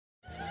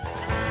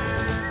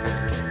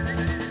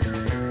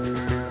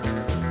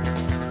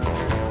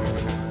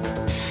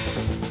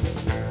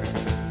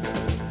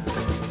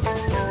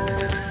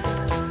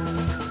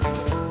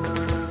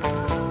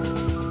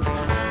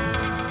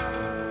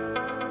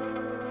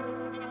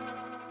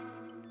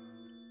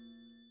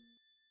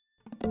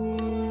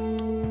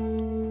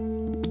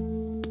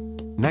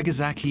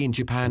Nagasaki in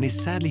Japan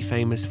is sadly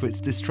famous for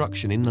its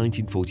destruction in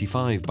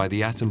 1945 by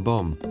the atom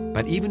bomb,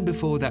 but even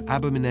before that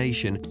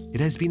abomination, it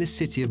has been a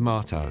city of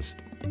martyrs,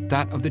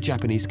 that of the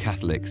Japanese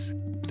Catholics.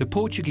 The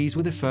Portuguese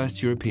were the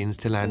first Europeans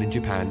to land in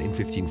Japan in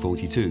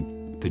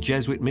 1542. The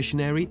Jesuit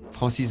missionary,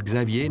 Francis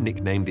Xavier,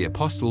 nicknamed the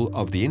Apostle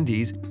of the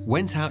Indies,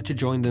 went out to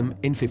join them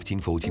in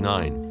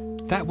 1549.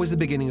 That was the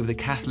beginning of the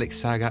Catholic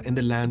saga in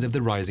the land of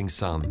the rising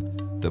sun.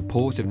 The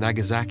port of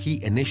Nagasaki,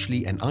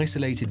 initially an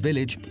isolated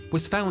village,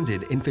 was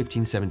founded in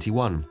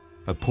 1571.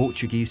 A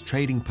Portuguese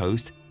trading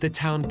post, the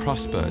town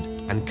prospered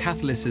and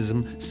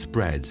Catholicism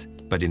spread.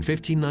 But in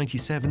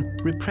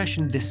 1597,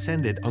 repression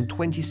descended on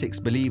 26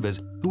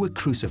 believers who were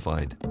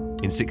crucified.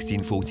 In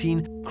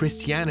 1614,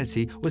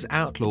 Christianity was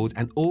outlawed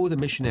and all the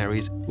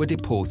missionaries were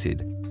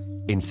deported.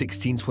 In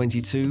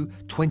 1622,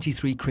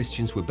 23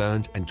 Christians were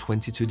burned and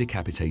 22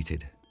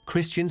 decapitated.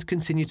 Christians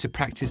continued to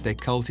practice their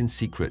cult in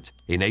secret.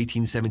 In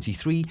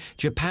 1873,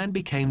 Japan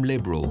became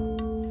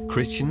liberal.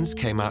 Christians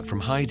came out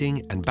from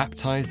hiding and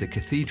baptized the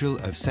Cathedral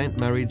of Sainte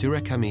Marie du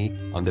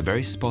Récamier on the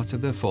very spot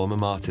of their former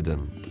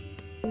martyrdom.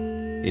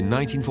 In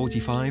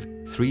 1945,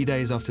 3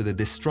 days after the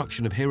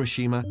destruction of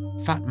Hiroshima,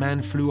 Fat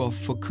Man flew off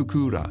for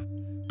Kukura.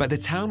 But the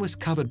town was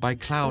covered by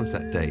clouds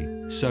that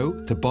day, so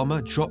the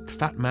bomber dropped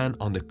Fat Man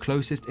on the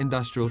closest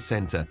industrial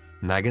center,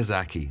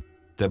 Nagasaki.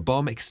 The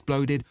bomb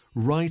exploded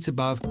right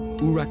above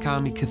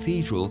Urakami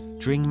Cathedral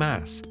during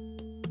Mass.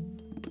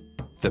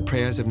 The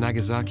prayers of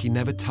Nagasaki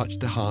never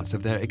touched the hearts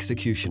of their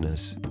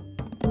executioners.